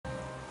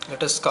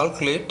Let us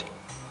calculate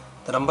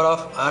the number of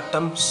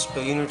atoms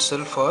per unit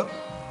cell for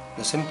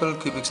the simple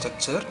cubic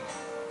structure.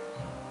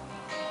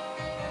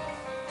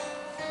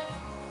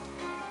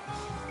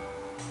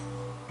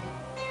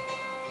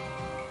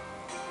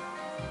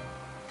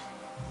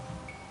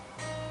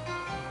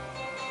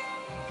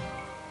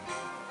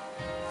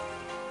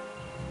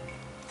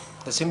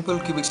 The simple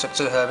cubic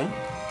structure having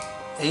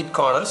 8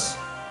 corners.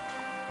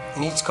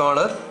 In each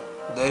corner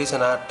there is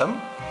an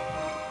atom.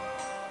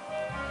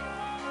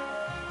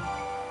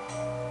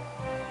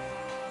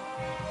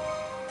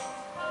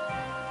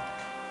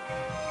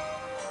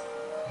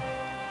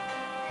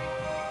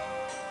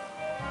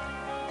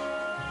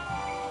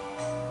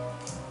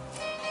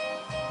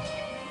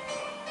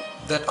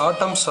 That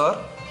atoms are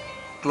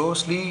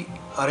closely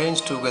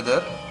arranged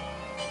together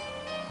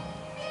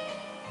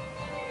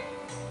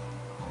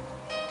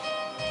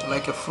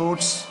like a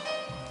fruits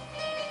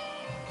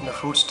in a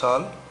fruit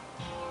stall.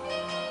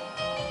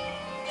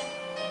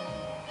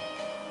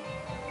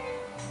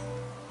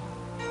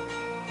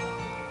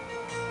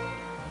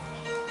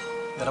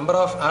 The number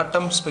of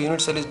atoms per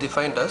unit cell is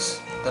defined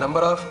as the number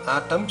of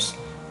atoms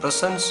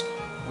present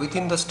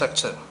within the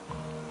structure.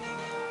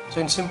 So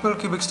in simple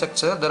cubic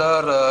structure there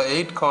are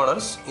 8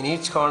 corners. In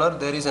each corner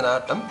there is an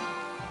atom,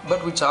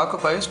 but which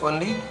occupies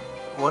only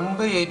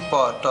 1/8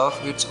 part of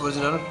its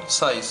original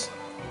size.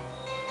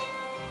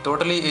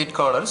 Totally 8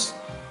 corners.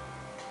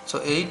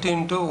 So 8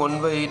 into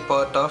 1/8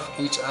 part of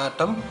each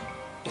atom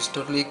is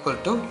totally equal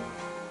to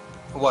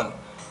 1.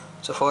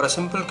 So for a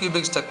simple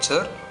cubic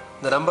structure,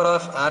 the number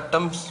of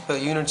atoms per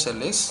unit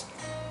cell is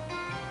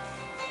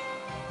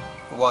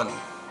 1.